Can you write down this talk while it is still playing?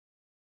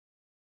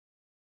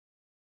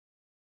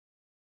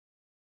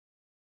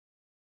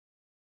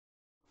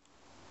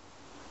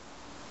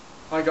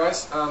Hi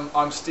guys,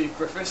 I'm Steve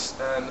Griffiths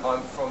and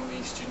I'm from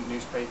the student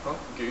newspaper,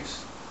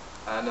 Goose,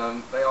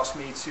 and they asked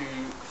me to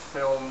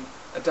film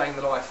a day in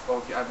the life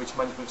of the average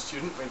management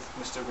student with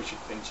Mr. Richard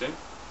Pinchin.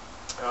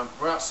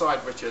 We're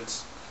outside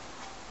Richard's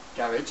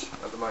garage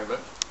at the moment.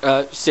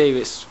 Steve,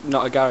 it's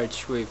not a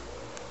garage, we've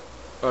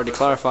already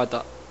clarified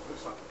that.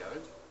 Looks like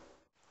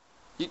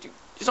a garage.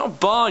 It's not a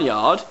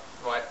barnyard.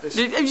 Right, Have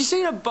you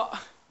seen a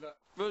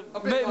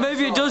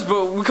maybe it like does,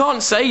 but we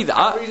can't say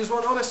that. We just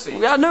want honesty.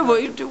 Yeah, no,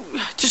 but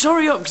just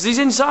hurry up, because he's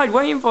inside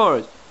waiting for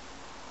us.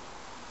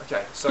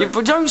 Okay, so... Yeah,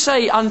 but don't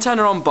say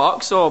antenna on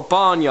box, or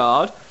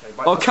barnyard,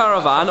 or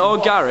caravan, or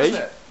loft,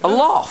 garage. A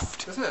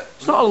loft. Isn't it?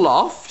 It's not a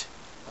loft.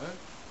 No,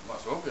 might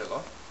as well be a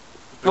loft.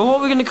 Well, what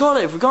are we going to call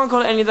it? If we can't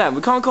call it any of them,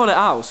 we can't call it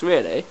house,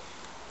 really.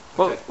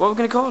 What are we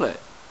going to call it?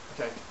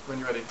 Okay, when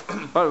you're ready.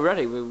 Oh, we're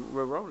ready.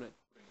 We're rolling.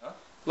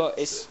 Look,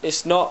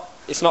 it's not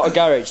a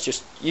garage.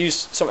 Just use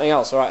something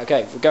else. All right.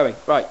 Okay, we're going.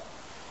 Right.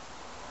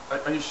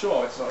 Are you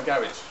sure it's not a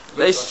garage?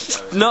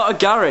 It's not a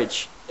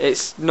garage.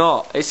 It's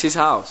not. It's his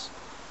house.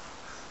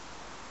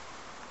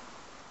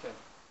 Okay.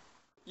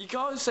 You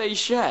can't say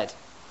shed.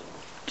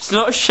 It's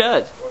not a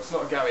shed. Well, it's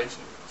not a garage. It's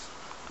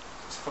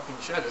a fucking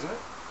shed, isn't it?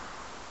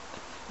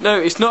 No,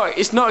 it's not.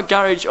 It's not a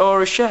garage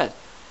or a shed.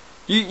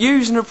 You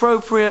use an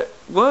appropriate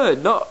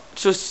word, not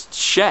just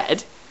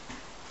shed.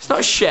 It's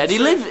not a shed. He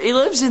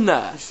lives in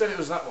there. You said it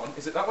was that one.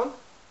 Is it that one?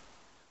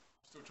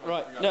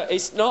 Right. No,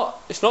 it's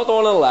not. It's not the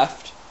one on the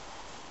left.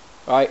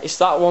 Right. It's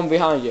that one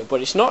behind you.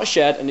 But it's not a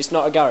shed and it's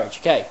not a garage.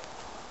 Okay.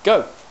 Go.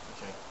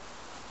 Okay.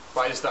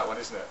 Right, it's that one,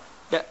 isn't it?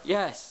 Yeah.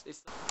 Yes.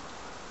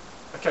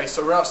 Okay,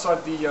 so we're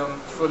outside the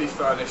fully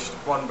furnished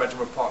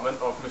one-bedroom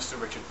apartment of Mr.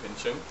 Richard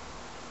Pinchin.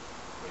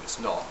 I mean, it's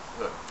not.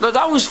 Look,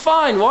 that was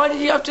fine. Why did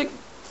you have to?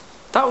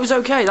 That was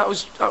okay. That would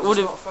have. It's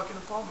not a fucking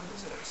apartment,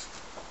 is it?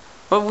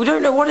 Well, we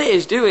don't know what it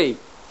is, do we?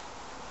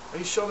 Are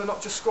you sure they're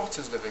not just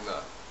squatters living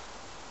there?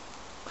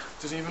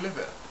 Does he even live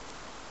there?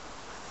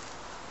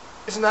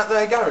 Isn't that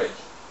their garage?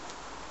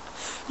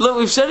 Look,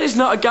 we've said it's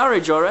not a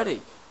garage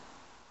already.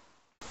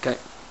 Okay.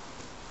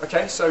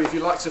 Okay, so if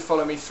you'd like to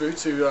follow me through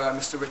to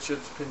Mr. Richard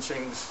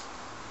Pinchin's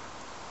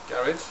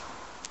garage.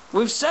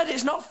 We've said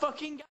it's not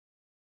fucking.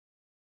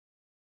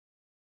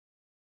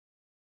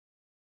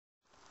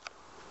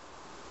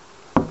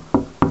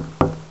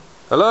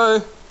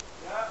 Hello?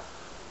 Yeah?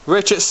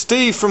 Rich, it's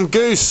Steve from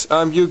Goose.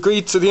 You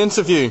agreed to the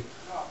interview.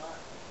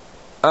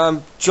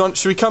 John,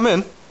 should we come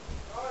in?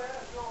 Oh,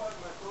 yeah,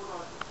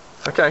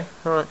 sure. Okay,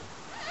 alright.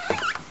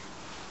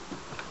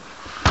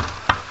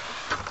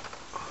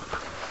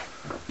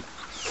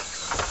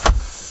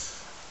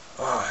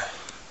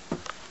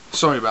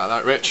 Sorry about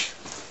that, Rich.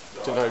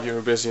 Didn't know if you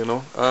were busy and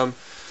all.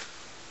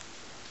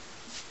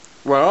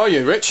 Where are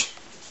you, Rich?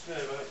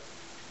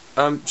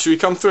 Should we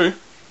come through?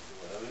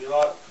 Whatever you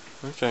like.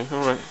 Okay,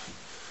 alright.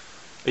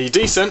 Are you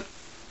decent?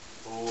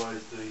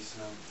 Always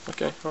decent.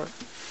 Okay, alright.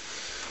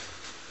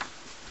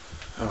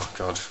 Oh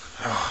god.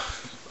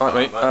 Oh. Alright,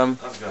 mate.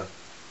 How's it going?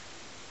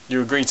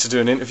 You agreed to do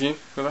an interview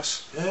with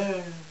us?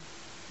 Yeah.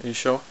 Are you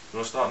sure? You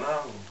want to start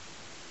now?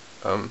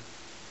 Or?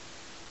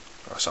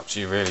 It's up to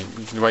you really.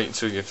 You can wait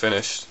until you're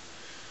finished.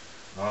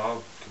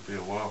 No, could be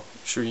a while.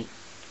 Should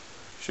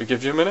we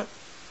give you a minute?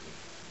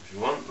 If you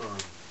want.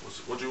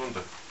 What do you want to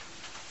do?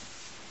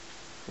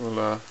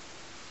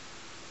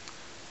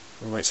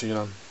 We'll wait till you're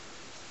done.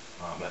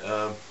 Alright, mate.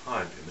 I'll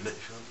be a minute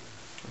if you want.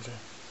 Okay.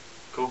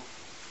 Cool.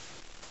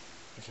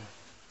 Okay.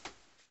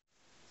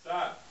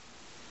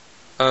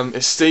 Sam?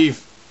 It's Steve.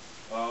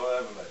 Oh,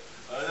 whatever, mate.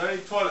 Is there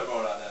any toilet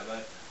roll out there,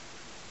 mate?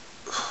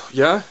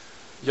 Yeah?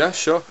 Yeah,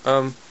 sure.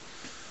 I'll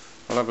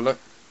have a look.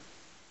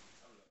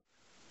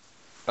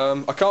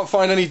 I can't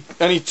find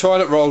any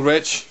toilet roll,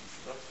 Rich.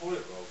 No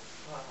toilet roll?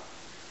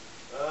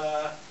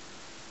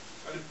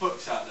 Any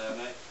books out there,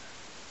 mate?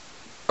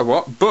 A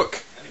what?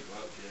 Book? Any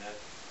book,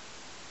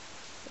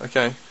 yeah.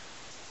 Okay.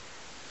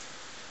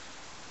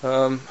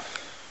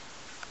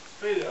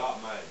 Speed it up,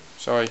 mate.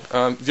 Sorry.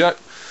 Yeah.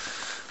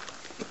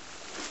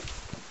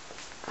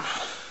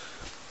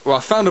 Well, I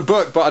found a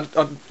book, but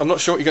I'm not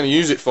sure what you're going to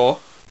use it for. Yeah,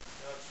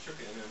 just chuck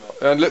it in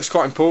there, mate. It looks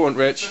quite important,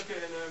 Rich. Chuck it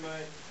in there,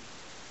 mate.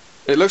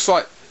 It looks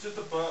like. It's just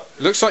a book.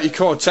 It looks like you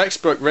called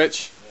textbook,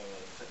 Rich. Yeah,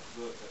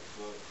 mate.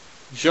 Textbook.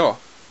 You sure?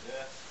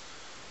 Yeah.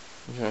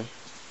 Okay.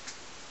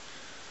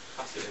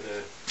 Pass it in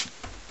there.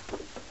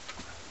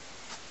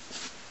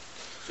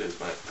 Cheers,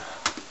 mate.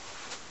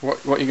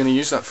 What are you going to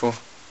use that for? I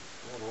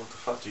don't know, what the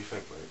fuck do you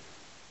think, mate?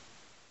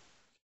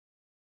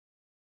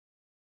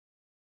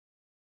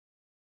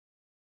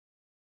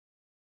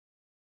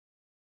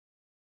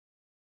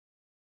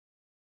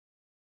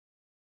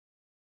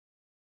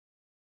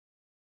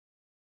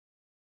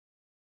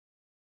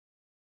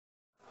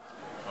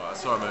 Alright,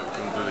 sorry mate, we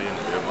couldn't do the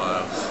interview at my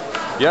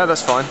house. Yeah,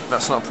 that's fine.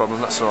 That's not a problem.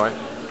 That's all right.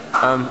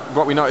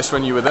 What we noticed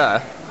when you were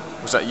there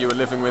was that you were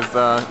living with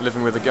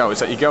a girl. Is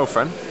that your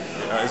girlfriend?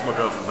 Yeah, it's my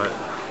girlfriend, mate.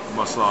 It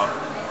must like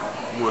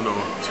 1 or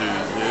 2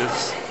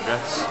 years, I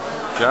guess.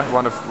 Yeah,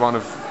 one of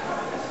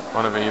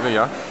either.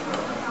 Yeah.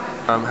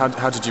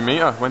 How did you meet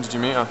her? When did you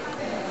meet her?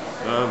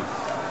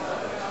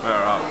 We're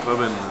out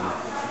clubbing.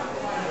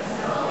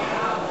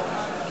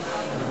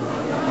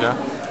 Yeah.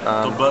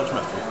 Tom Birch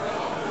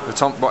method. The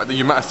Tom, what,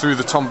 you met through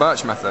the Tom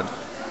Birch method.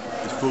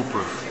 It's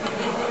foolproof.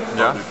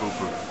 Yeah. Totally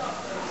foolproof.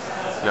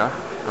 Yeah.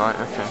 Right.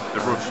 Okay.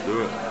 Everyone should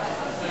do it.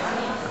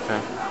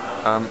 Okay.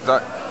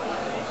 That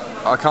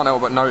I can't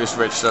help but notice,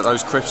 Rich, that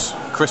those crisps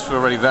were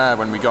already there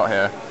when we got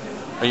here.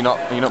 Are you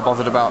not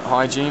bothered about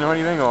hygiene or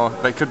anything, or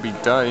they could be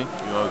dirty? You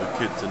know, the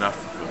kids in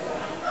Africa,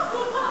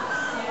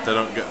 they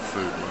don't get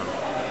food, man.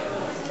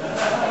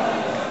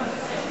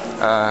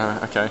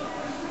 Okay.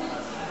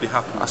 Be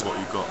happy with what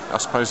you got. I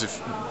suppose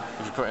if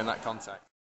you put it in that context.